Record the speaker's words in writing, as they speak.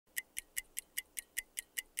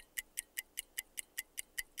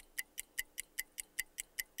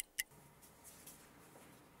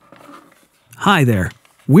Hi there,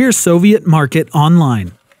 we're Soviet.Market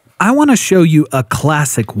Online. I want to show you a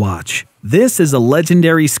classic watch. This is a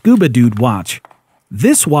legendary Scuba Dude watch.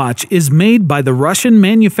 This watch is made by the Russian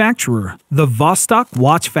manufacturer, the Vostok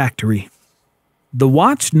Watch Factory. The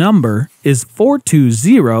watch number is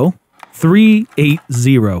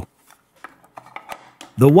 420380.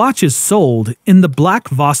 The watch is sold in the black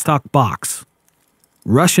Vostok box.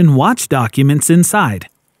 Russian watch documents inside.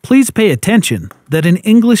 Please pay attention that an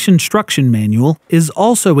English instruction manual is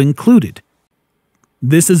also included.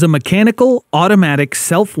 This is a mechanical, automatic,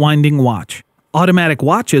 self-winding watch. Automatic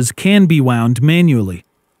watches can be wound manually.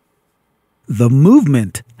 The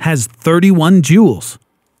movement has 31 joules.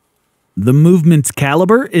 The movement's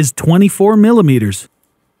caliber is 24 millimeters.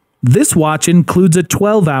 This watch includes a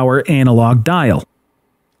 12-hour analog dial.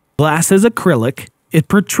 Glass is acrylic. It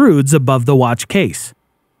protrudes above the watch case.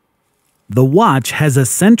 The watch has a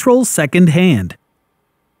central second hand.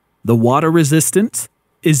 The water resistance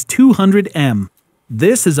is 200 m.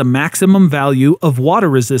 This is a maximum value of water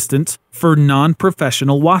resistance for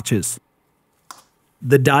non-professional watches.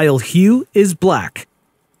 The dial hue is black.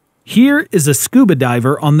 Here is a scuba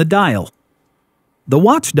diver on the dial. The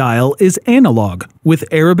watch dial is analog with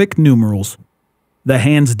Arabic numerals. The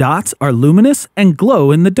hand's dots are luminous and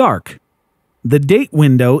glow in the dark. The date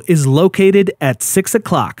window is located at 6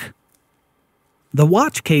 o'clock. The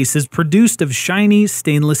watch case is produced of shiny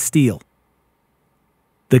stainless steel.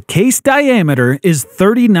 The case diameter is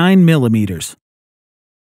 39 millimeters.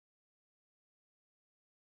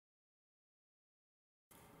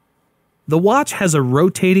 The watch has a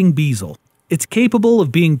rotating bezel. It's capable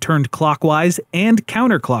of being turned clockwise and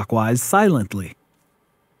counterclockwise silently.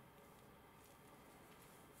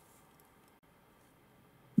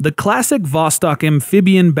 The classic Vostok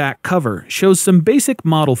Amphibian back cover shows some basic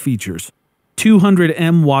model features: 200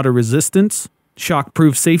 m water resistance,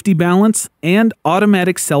 shockproof safety balance, and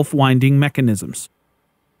automatic self-winding mechanisms.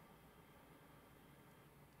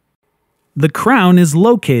 The crown is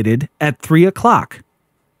located at 3 o'clock.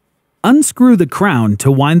 Unscrew the crown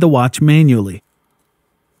to wind the watch manually.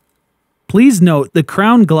 Please note the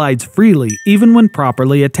crown glides freely even when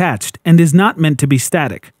properly attached and is not meant to be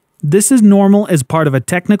static. This is normal as part of a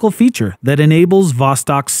technical feature that enables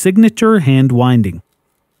Vostok's signature hand winding.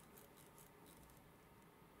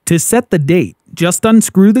 To set the date, just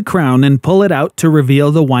unscrew the crown and pull it out to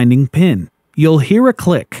reveal the winding pin. You'll hear a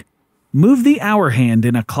click. Move the hour hand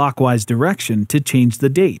in a clockwise direction to change the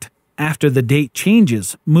date. After the date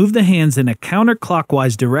changes, move the hands in a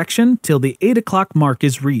counterclockwise direction till the 8 o'clock mark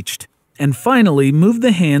is reached. And finally, move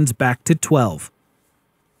the hands back to 12.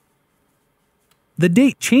 The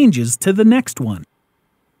date changes to the next one.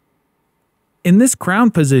 In this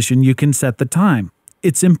crown position, you can set the time.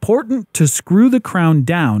 It's important to screw the crown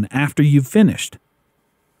down after you've finished.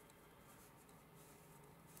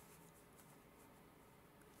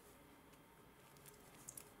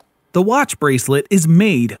 The watch bracelet is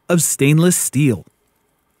made of stainless steel.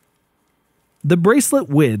 The bracelet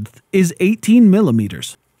width is 18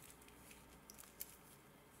 millimeters.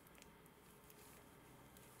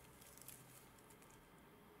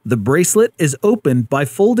 The bracelet is opened by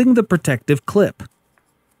folding the protective clip.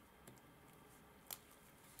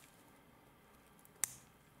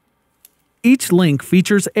 Each link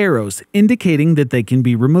features arrows indicating that they can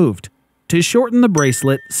be removed. To shorten the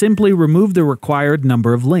bracelet, simply remove the required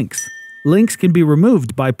number of links. Links can be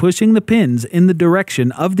removed by pushing the pins in the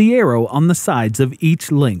direction of the arrow on the sides of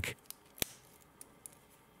each link.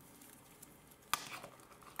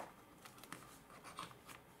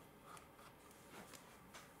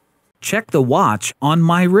 Check the watch on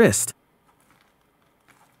my wrist.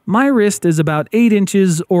 My wrist is about 8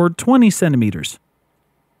 inches or 20 centimeters.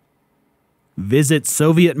 Visit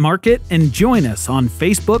Soviet.Market and join us on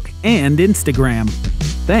Facebook and Instagram.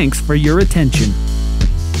 Thanks for your attention.